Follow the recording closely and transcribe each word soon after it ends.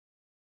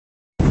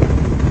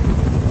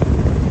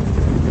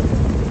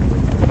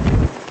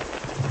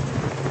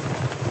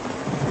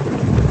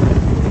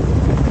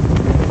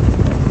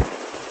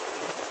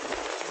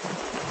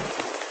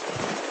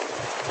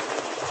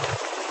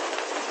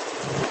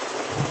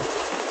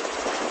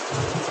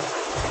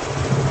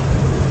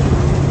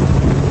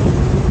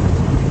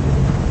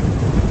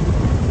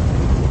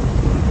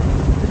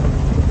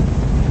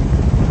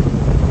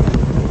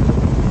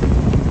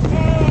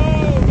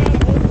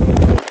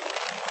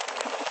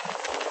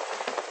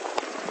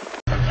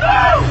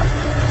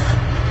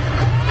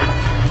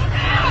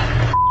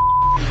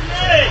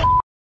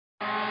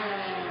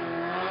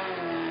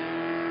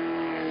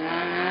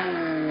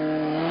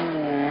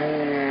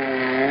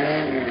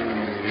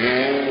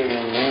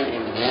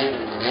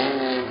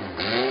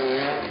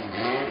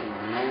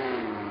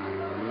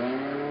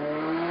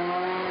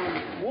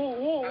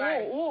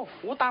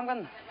ามกัน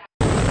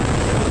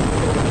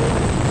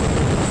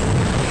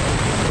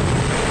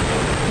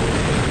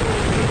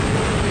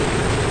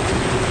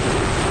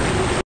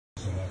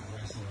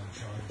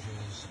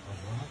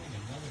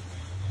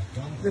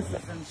This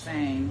is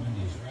insane.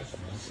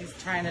 She's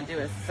trying to do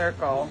a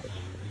circle.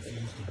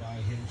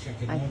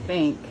 I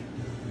think.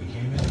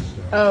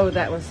 Oh,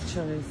 that was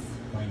choice.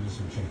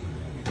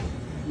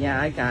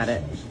 Yeah, I got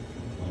it.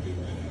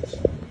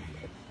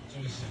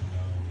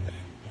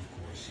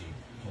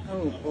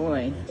 Oh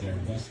boy.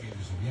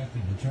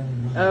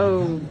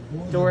 Oh,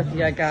 Dorothy,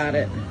 I got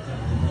it.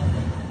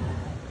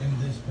 In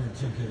this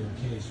particular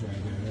case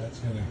right here, that's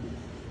gonna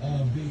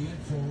be it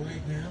for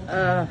right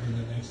now. In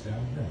the next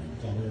hour,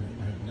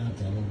 not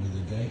all over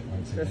the day.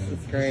 This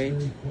is great.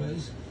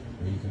 Quiz,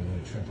 where you can win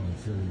a trip on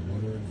Fury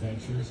Water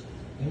Adventures.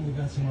 And we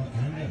got some a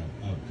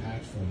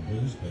patch from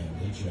Booze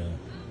Bandage.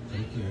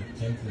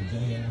 Take the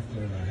day after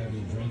a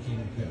heavy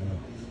drinking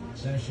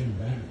session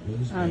back.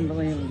 Booze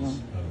Unbelievable.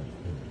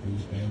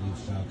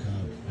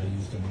 BoozeBandage.com. I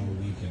used them all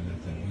weekend at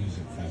the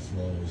music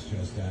festival. It was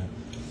just that.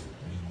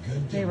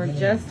 They were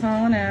just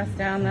hauling ass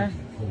down the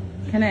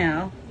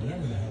canal.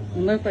 It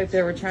looked like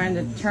they were trying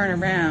to turn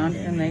around,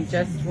 and they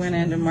just went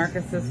into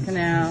Marcus's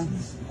canal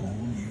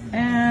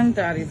and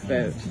Dottie's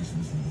boat.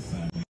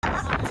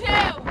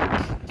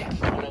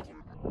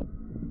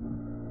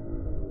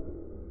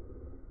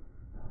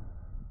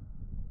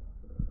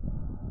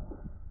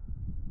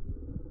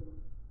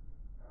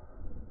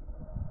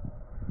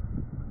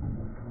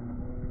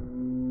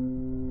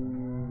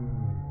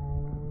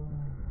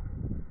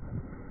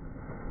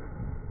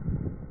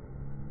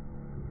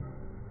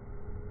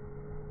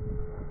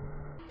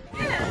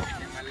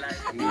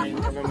 I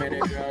ain't never met a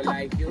girl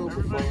like you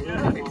before.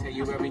 I can tell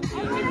you everything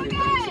if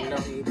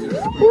you need to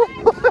know.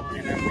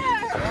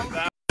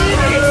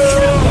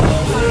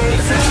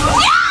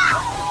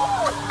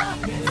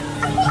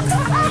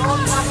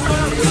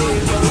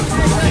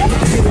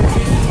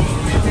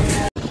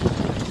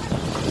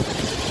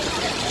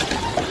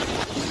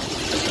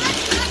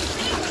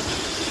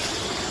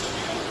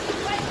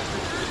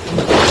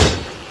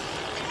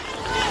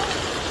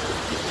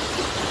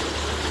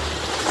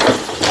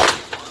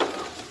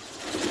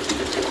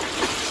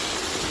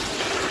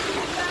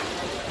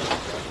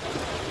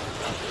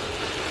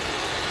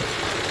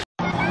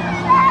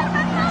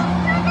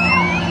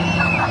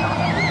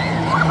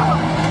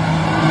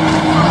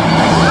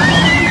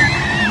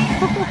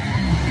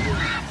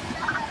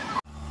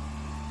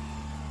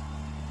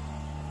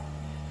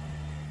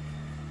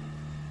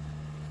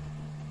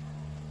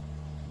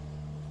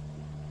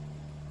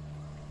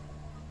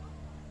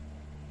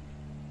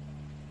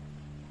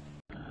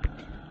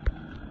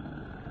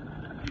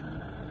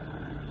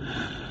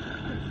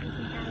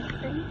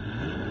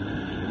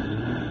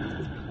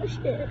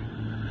 Pushed it.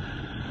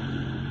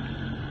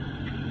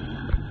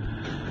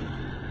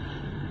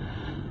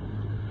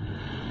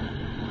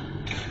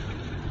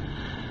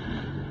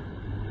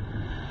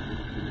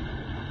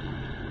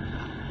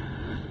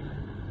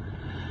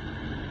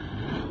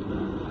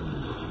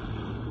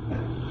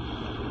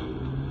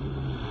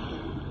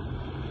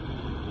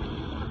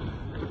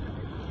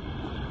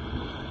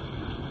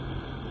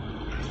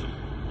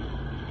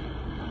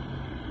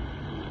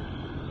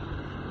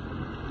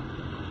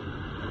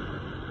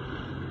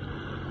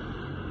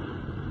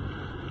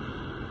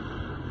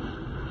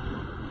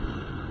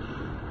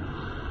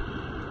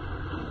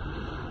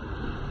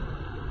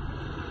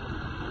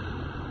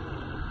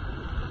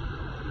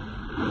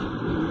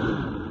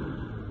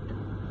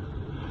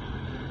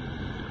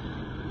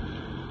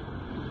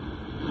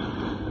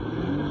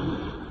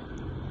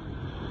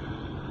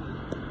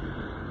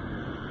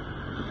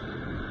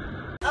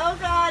 Oh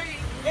God,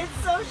 it's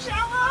so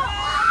shallow.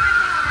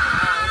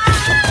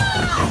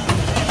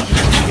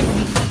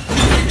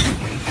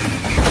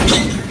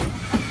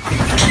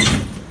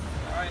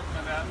 Alright,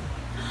 my bad.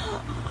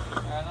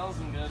 That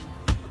wasn't good.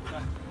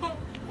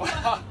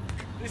 Wow.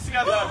 At least you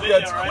got that video,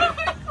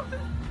 right?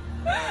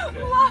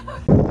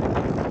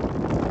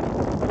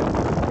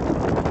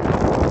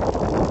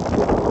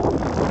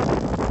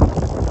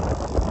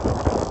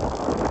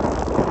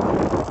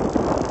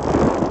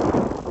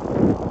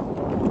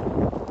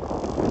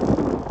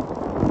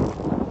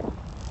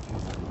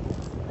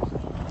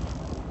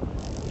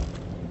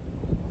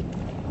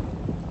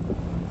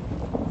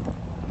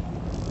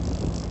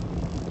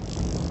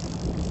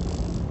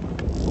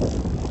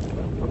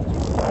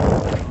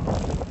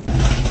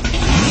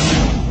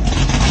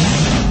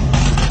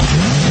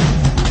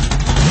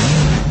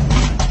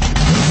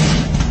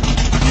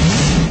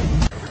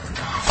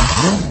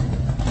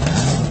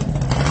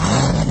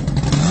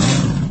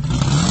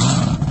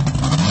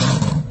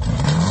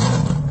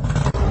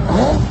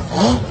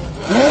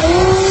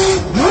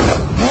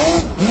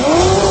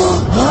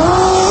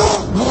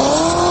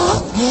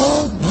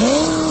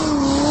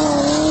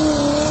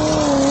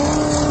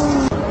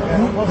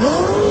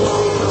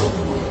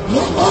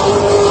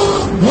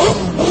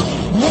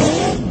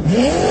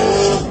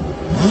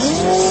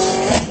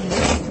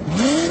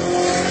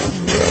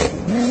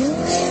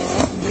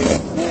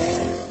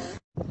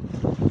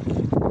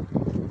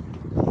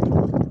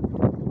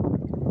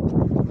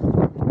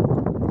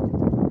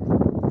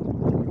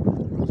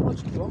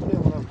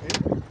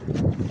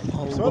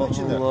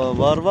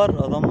 Var var,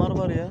 adamlar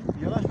var ya.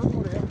 Yanaşmadım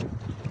oraya.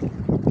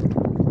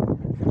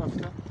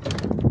 Kenarda.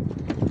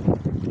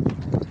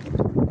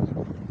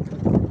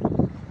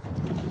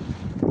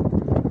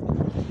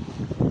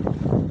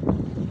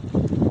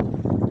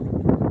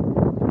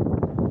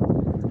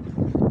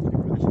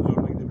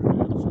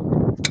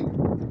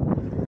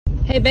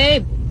 Hey,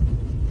 babe.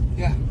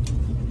 Yeah.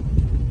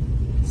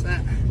 What's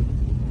that?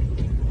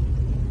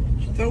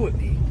 You throw at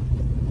me.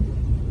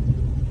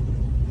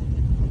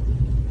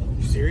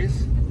 You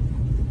serious?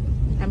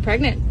 I'm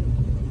pregnant.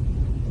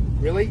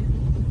 Really?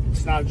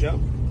 It's not a joke.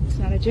 It's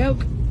not a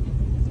joke.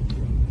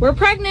 We're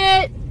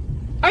pregnant.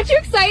 Aren't you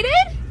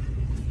excited?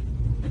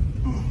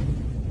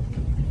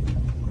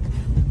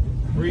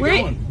 Where are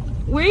you going?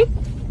 Where?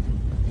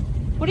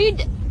 What are you?